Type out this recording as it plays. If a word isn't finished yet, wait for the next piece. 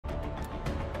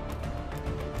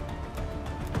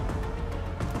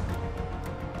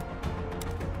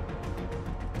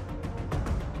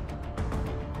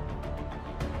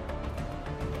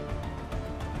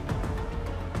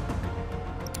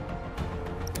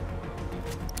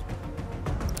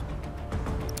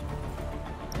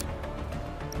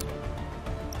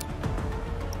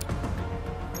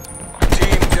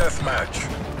deathmatch.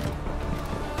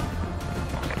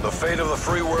 The fate of the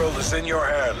free world is in your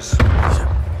hands.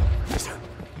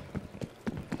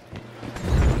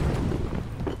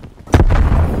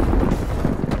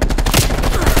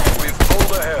 We've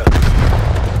pulled ahead.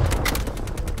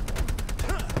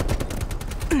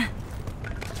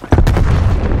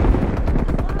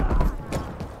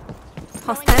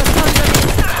 Hostile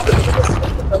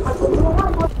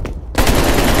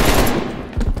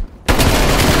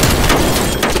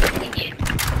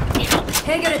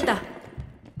해결했다.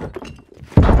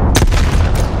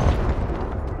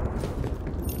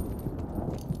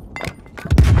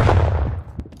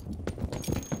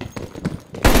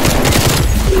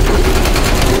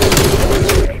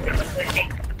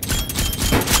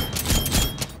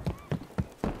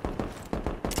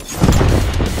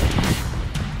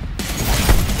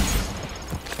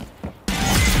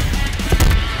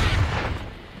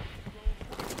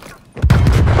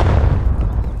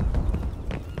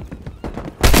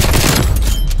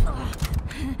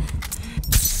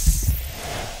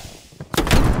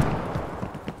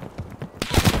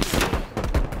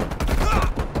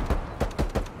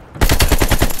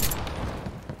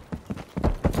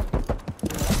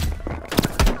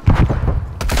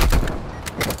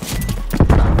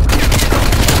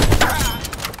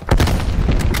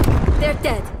 They're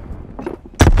dead.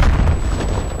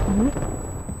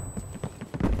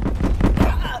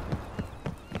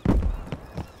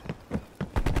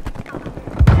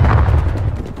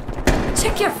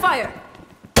 Check your fire.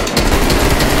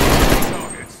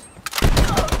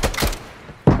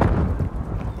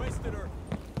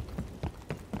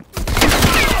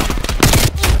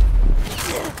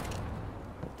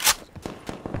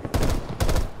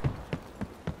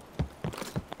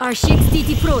 RCXD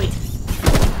deployed.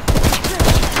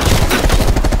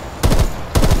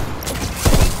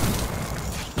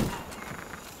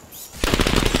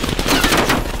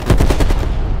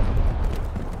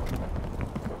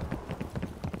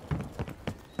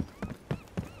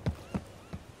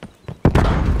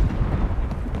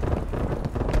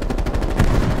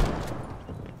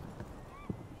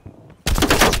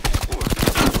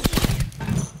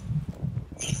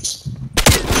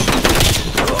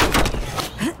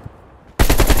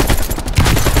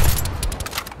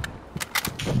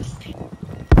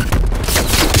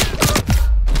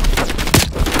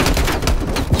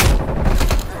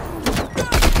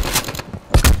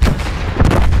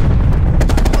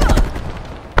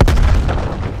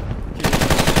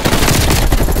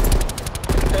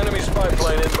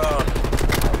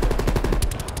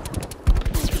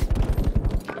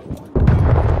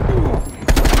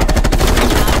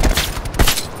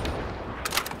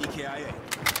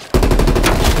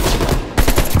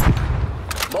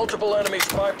 Multiple enemy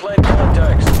spy plane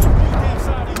contacts.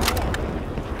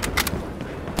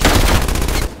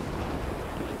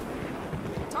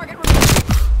 Target removed.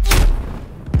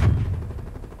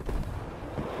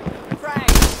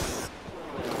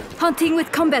 Hunting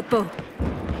with combat bow.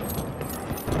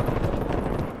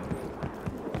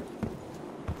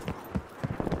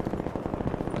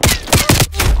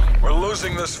 We're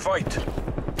losing this fight.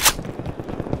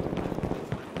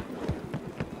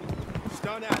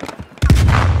 Stun out.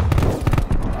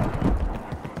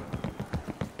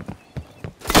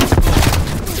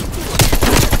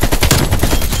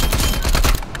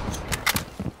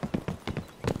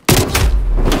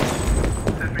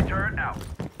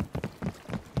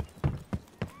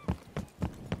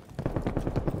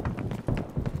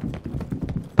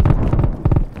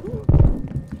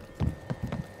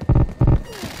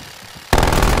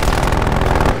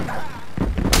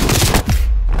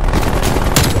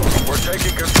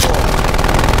 Taking control.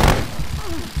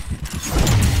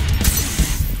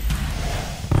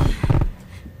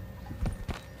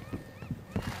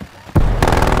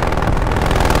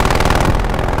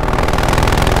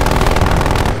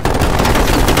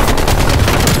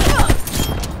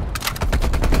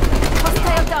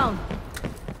 Hostile down.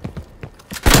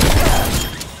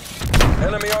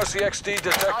 Enemy RCXD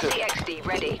detected. RCXD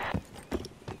ready.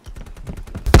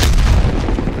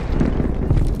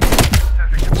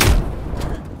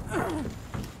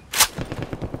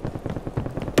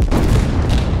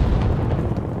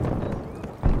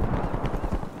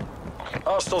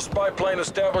 Hostile spy plane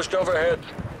established overhead.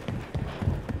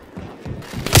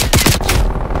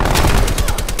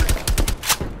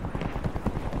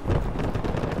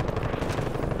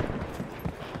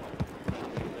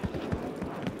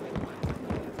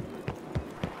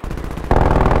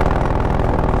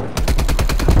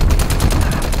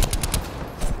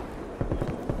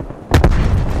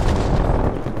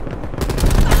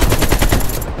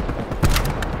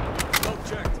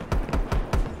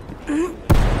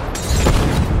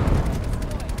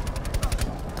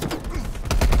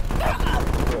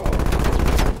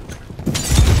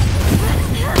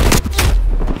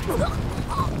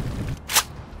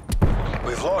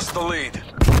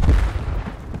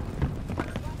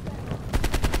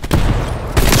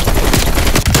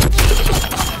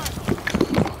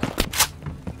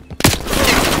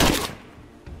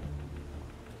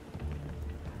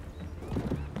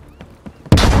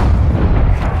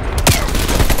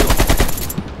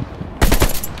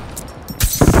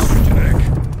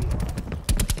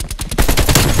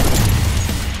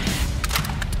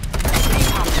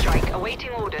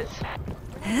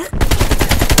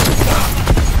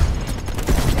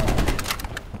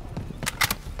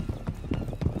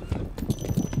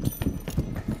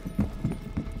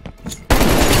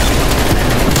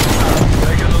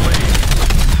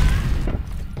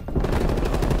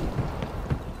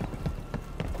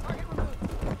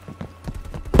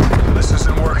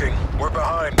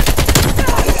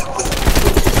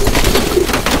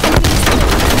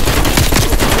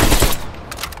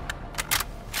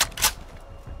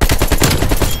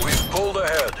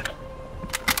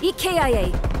 KIA.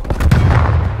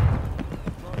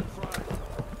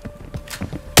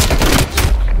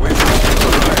 We've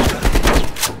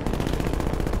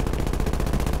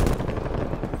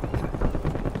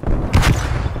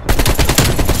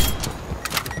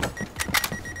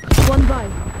One by.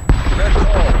 net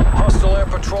call. Hostile air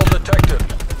patrol detected.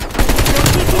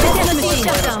 Enemy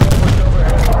shut down.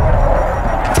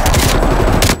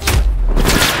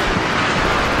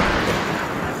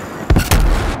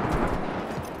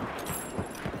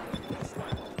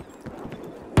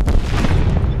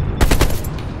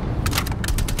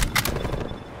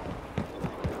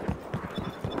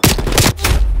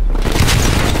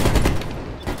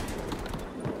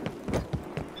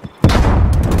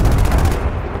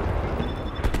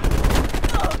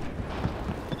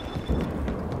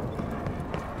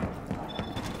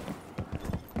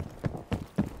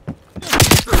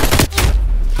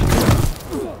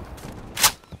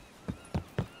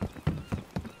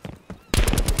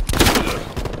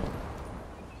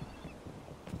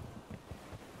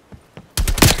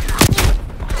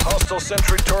 Hostile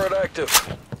sentry turret active.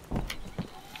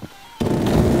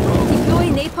 Deploy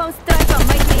napalm strike on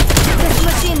my team. This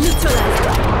machine neutralized.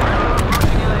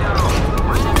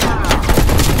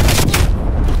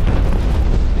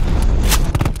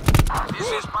 This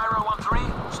is Pyro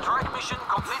 1-3. Strike mission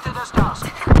completed as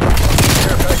tasked.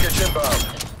 Care package inbound.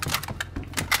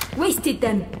 Wasted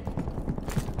them.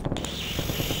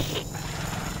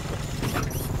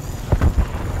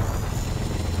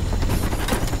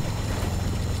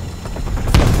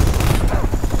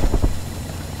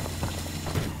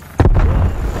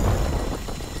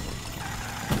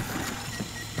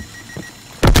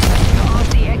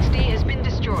 RCXD has been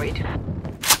destroyed.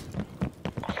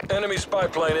 Enemy spy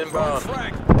plane inbound.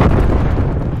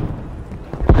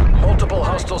 Multiple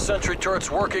hostile sentry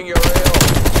turrets working your AO.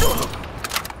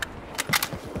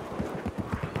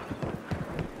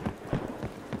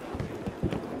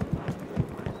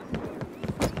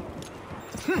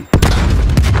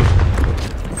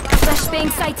 Flashbang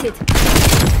sighted.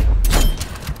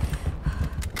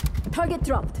 Target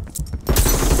dropped.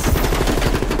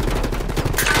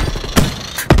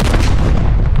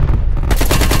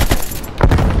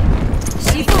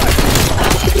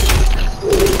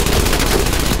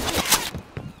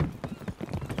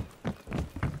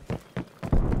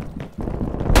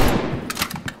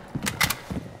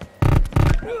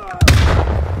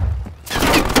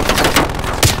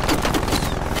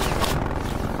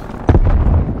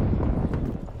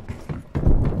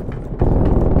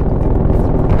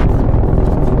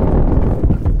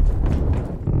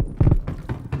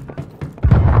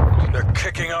 They're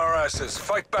kicking our asses.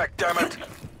 Fight back, damn it.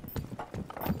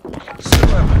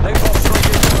 Slip. Napalm strike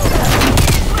inbound.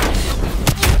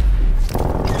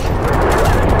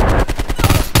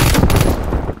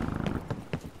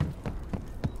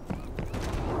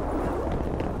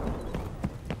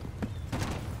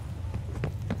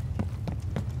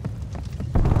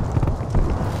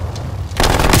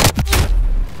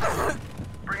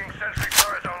 Bringing sentry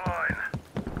turret online.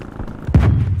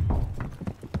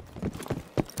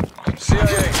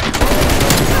 CIA.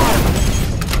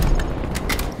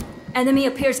 Enemy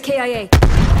appears KIA.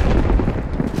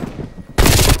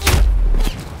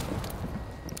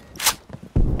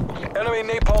 Enemy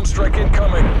napalm strike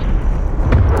incoming.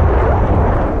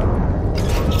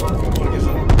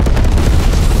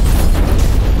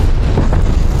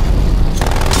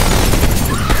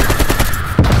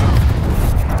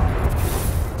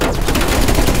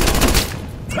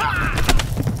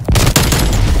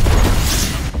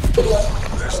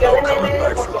 There's no coming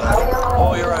back from that.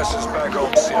 Haul your asses back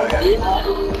home, CIA.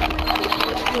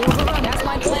 That's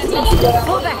my plan.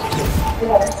 Pull back.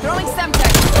 Throwing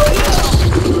Semtex.